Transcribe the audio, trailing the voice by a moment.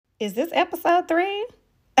Is this episode 3?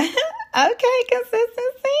 Okay,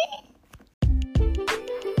 consistency.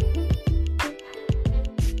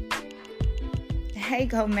 Hey,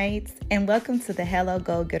 Go Mates, and welcome to the Hello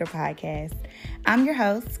Go Getter podcast. I'm your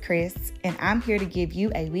host, Chris, and I'm here to give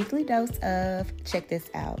you a weekly dose of, check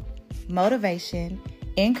this out, motivation,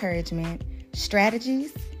 encouragement,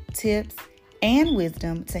 strategies, tips, and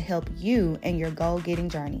wisdom to help you in your goal-getting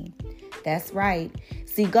journey. That's right.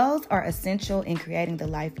 See, goals are essential in creating the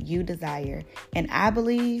life you desire, and I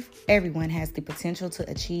believe everyone has the potential to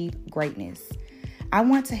achieve greatness. I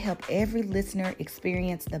want to help every listener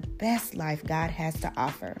experience the best life God has to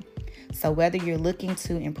offer. So whether you're looking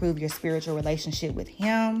to improve your spiritual relationship with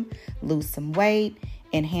Him, lose some weight,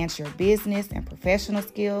 enhance your business and professional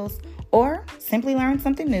skills, or simply learn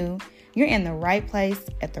something new, you're in the right place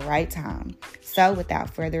at the right time. So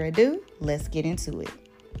without further ado, let's get into it.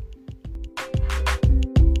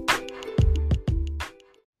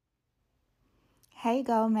 Hey,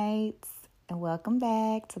 Go Mates, and welcome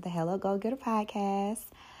back to the Hello Go Getter podcast.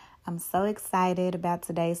 I'm so excited about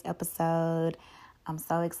today's episode. I'm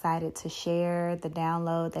so excited to share the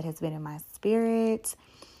download that has been in my spirit.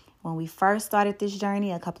 When we first started this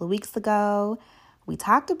journey a couple of weeks ago, we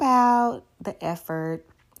talked about the effort,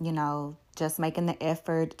 just making the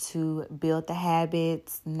effort to build the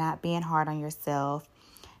habits, not being hard on yourself.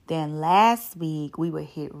 Then last week, we were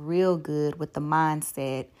hit real good with the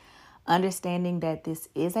mindset, understanding that this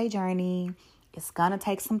is a journey. It's going to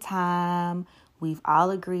take some time. We've all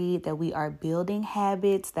agreed that we are building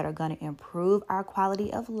habits that are going to improve our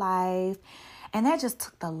quality of life. And that just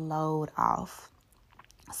took the load off.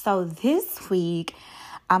 So this week,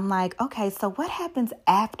 I'm like, okay, so what happens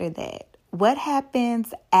after that? What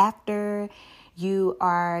happens after you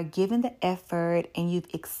are given the effort and you've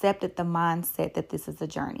accepted the mindset that this is a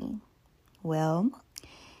journey? Well,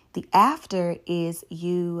 the after is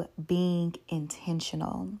you being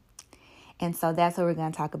intentional. And so that's what we're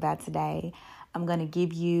going to talk about today. I'm going to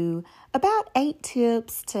give you about 8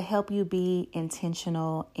 tips to help you be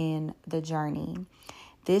intentional in the journey.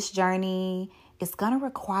 This journey is going to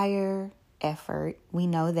require effort. We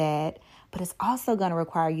know that, but it's also going to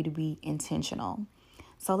require you to be intentional.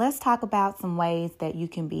 So let's talk about some ways that you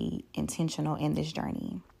can be intentional in this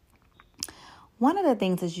journey. One of the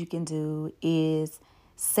things that you can do is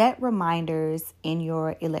set reminders in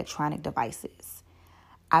your electronic devices.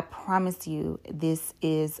 I promise you, this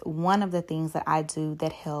is one of the things that I do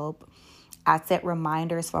that help. I set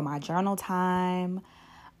reminders for my journal time.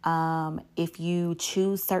 If you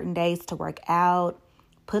choose certain days to work out,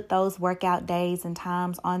 put those workout days and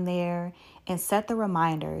times on there and set the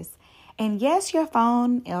reminders. And yes, your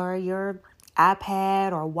phone or your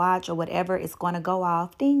iPad or watch or whatever is going to go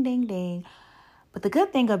off, ding, ding, ding. But the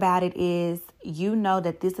good thing about it is you know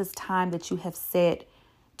that this is time that you have set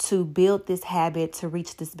to build this habit to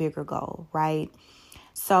reach this bigger goal, right?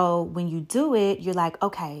 So when you do it, you're like,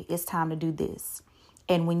 okay, it's time to do this.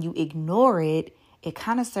 And when you ignore it, it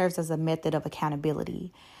kind of serves as a method of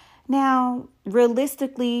accountability. Now,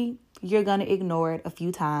 realistically, you're going to ignore it a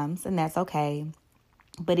few times, and that's okay.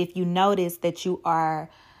 But if you notice that you are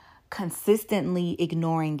consistently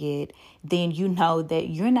ignoring it, then you know that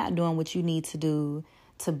you're not doing what you need to do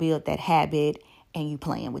to build that habit and you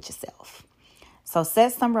playing with yourself. So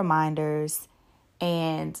set some reminders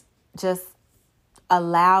and just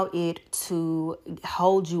allow it to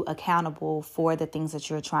hold you accountable for the things that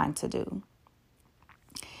you're trying to do.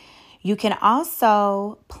 You can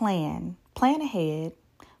also plan ahead.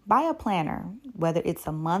 Buy a planner, whether it's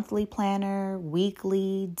a monthly planner,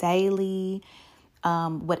 weekly, daily,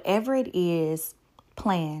 whatever it is,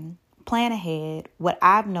 plan ahead. What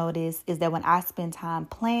I've noticed is that when I spend time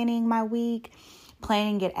planning my week,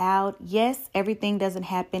 planning it out, yes, everything doesn't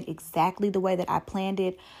happen exactly the way that I planned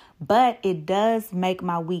it, but it does make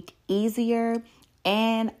my week easier.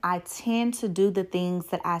 And I tend to do the things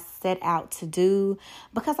that I set out to do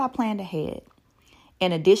because I planned ahead.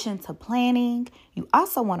 In addition to planning, you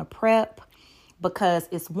also want to prep, because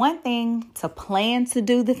it's one thing to plan to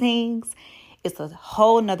do the things. It's a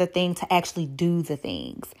whole nother thing to actually do the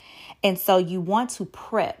things. And so you want to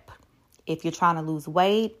prep. If you're trying to lose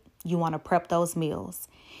weight, you want to prep those meals.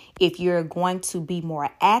 If you're going to be more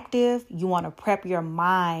active, you want to prep your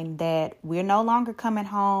mind that we're no longer coming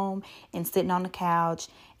home and sitting on the couch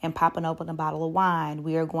and popping open a bottle of wine.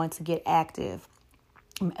 We are going to get active.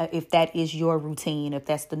 If that is your routine, if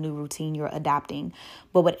that's the new routine you're adopting.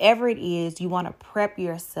 But whatever it is, you want to prep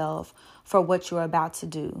yourself for what you're about to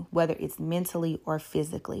do, whether it's mentally or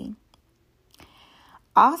physically.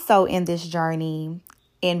 Also in this journey,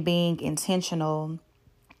 in being intentional,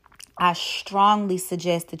 I strongly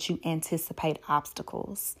suggest that you anticipate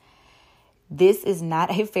obstacles. This is not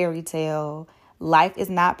a fairy tale. Life is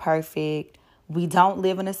not perfect. We don't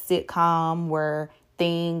live in a sitcom where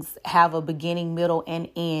things have a beginning, middle, and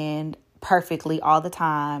end perfectly all the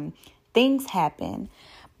time. Things happen.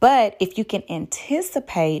 But if you can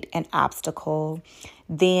anticipate an obstacle,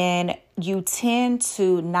 then you tend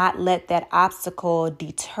to not let that obstacle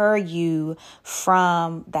deter you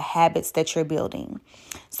from the habits that you're building.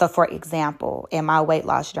 So, for example, in my weight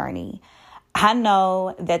loss journey, I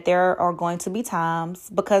know that there are going to be times,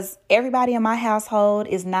 because everybody in my household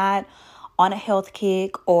is not on a health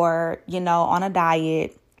kick or, on a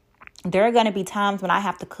diet. There are going to be times when I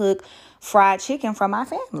have to cook fried chicken for my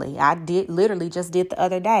family. I literally just did the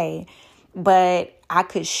other day. But I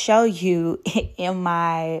could show you in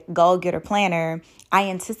my Goal Getter planner, I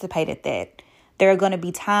anticipated that. There are going to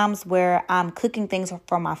be times where I'm cooking things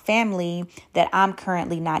for my family that I'm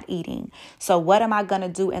currently not eating. So what am I going to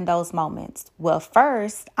do in those moments? Well,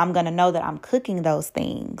 first, I'm going to know that I'm cooking those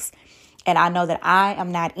things. And I know that I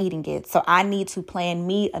am not eating it. So I need to plan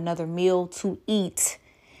me another meal to eat.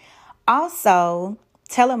 Also,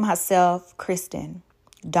 telling myself, Kristen,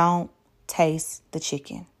 don't taste the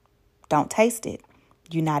chicken. Don't taste it.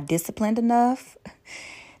 You're not disciplined enough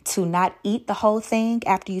to not eat the whole thing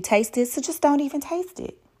after you taste it. So just don't even taste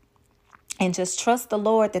it. And just trust the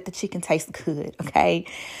Lord that the chicken tastes good, okay?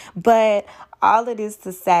 But all it is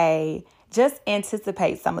to say, just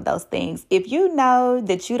anticipate some of those things. If you know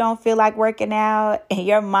that you don't feel like working out and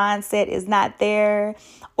your mindset is not there,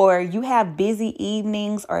 or you have busy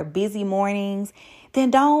evenings or busy mornings, then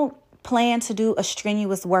don't plan to do a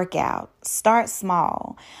strenuous workout. Start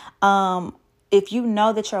small. If you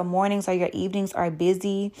know that your mornings or your evenings are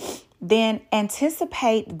busy, then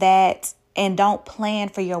anticipate that and don't plan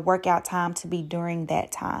for your workout time to be during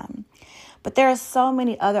that time. But there are so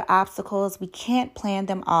many other obstacles. We can't plan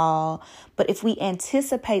them all. But if we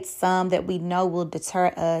anticipate some that we know will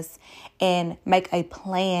deter us and make a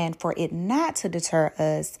plan for it not to deter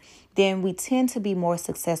us, then we tend to be more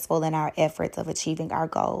successful in our efforts of achieving our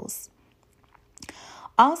goals.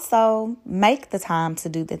 Also, make the time to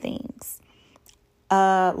do the things.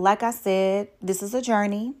 Like I said, this is a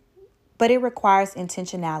journey, but it requires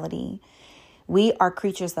intentionality. We are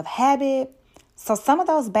creatures of habit. So some of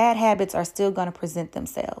those bad habits are still going to present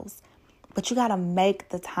themselves, but you got to make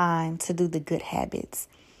the time to do the good habits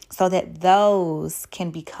so that those can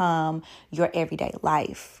become your everyday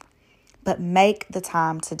life, but make the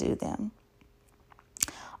time to do them.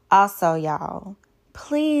 Also, y'all,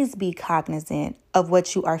 please be cognizant of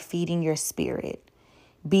what you are feeding your spirit.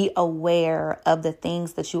 Be aware of the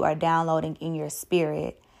things that you are downloading in your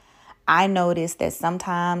spirit. I notice that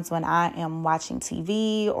sometimes when I am watching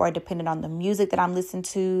TV or depending on the music that I'm listening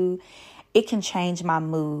to, it can change my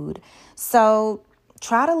mood. So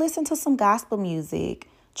try to listen to some gospel music.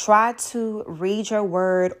 Try to read your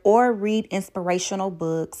word or read inspirational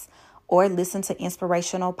books or listen to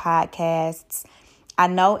inspirational podcasts. I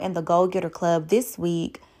know in the Goal Getter Club this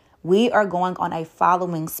week, we are going on a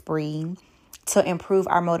following spree to improve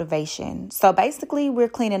our motivation. So basically, we're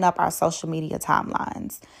cleaning up our social media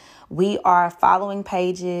timelines. We are following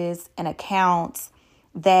pages and accounts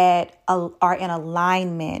that are in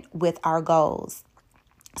alignment with our goals.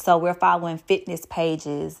 So we're following fitness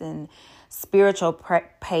pages and spiritual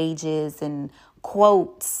pages and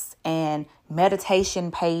quotes and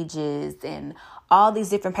meditation pages and all these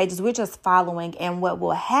different pages. We're just following. And what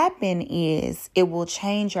will happen is it will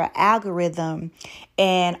change your algorithm,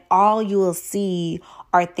 and all you will see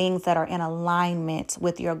are things that are in alignment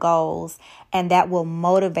with your goals, and that will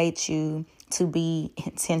motivate you to be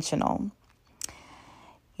intentional.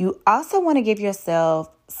 You also want to give yourself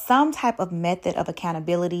some type of method of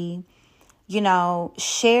accountability.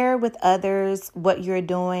 Share with others what you're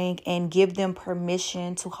doing and give them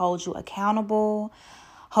permission to hold you accountable.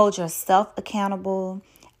 Hold yourself accountable.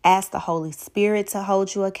 Ask the Holy Spirit to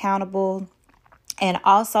hold you accountable. And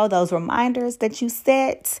also those reminders that you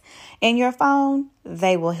set in your phone,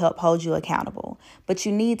 they will help hold you accountable. But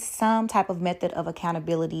you need some type of method of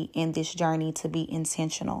accountability in this journey to be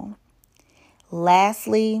intentional.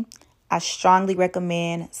 Lastly, I strongly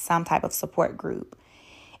recommend some type of support group.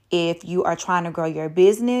 If you are trying to grow your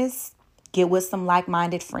business, get with some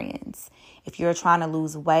like-minded friends. If you're trying to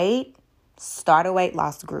lose weight, start a weight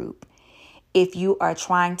loss group. If you are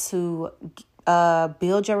trying to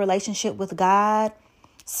build your relationship with God,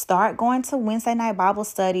 start going to Wednesday night Bible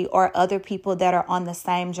study or other people that are on the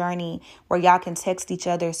same journey where y'all can text each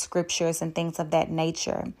other scriptures and things of that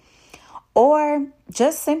nature. Or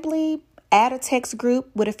just simply add a text group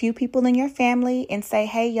with a few people in your family and say,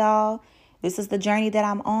 hey, y'all, This is the journey that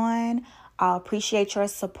I'm on. I appreciate your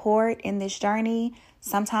support in this journey.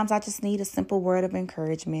 Sometimes I just need a simple word of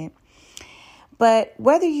encouragement. But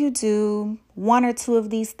whether you do one or two of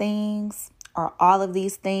these things or all of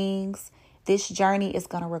these things, this journey is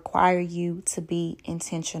going to require you to be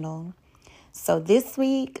intentional. So this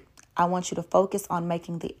week, I want you to focus on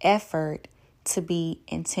making the effort to be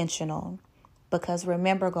intentional. Because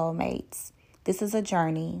remember, goal mates, this is a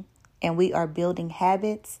journey and we are building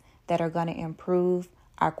habits that are going to improve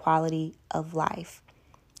our quality of life.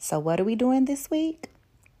 So what are we doing this week?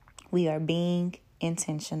 We are being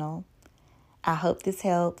intentional. I hope this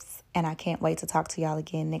helps, and I can't wait to talk to y'all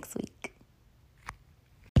again next week.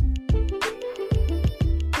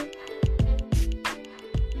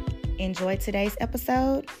 Enjoyed today's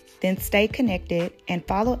episode? Then stay connected and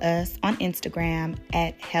follow us on Instagram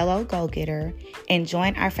at Hello Go Getter and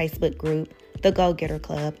join our Facebook group, The Go Getter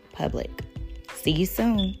Club Public. See you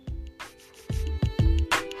soon.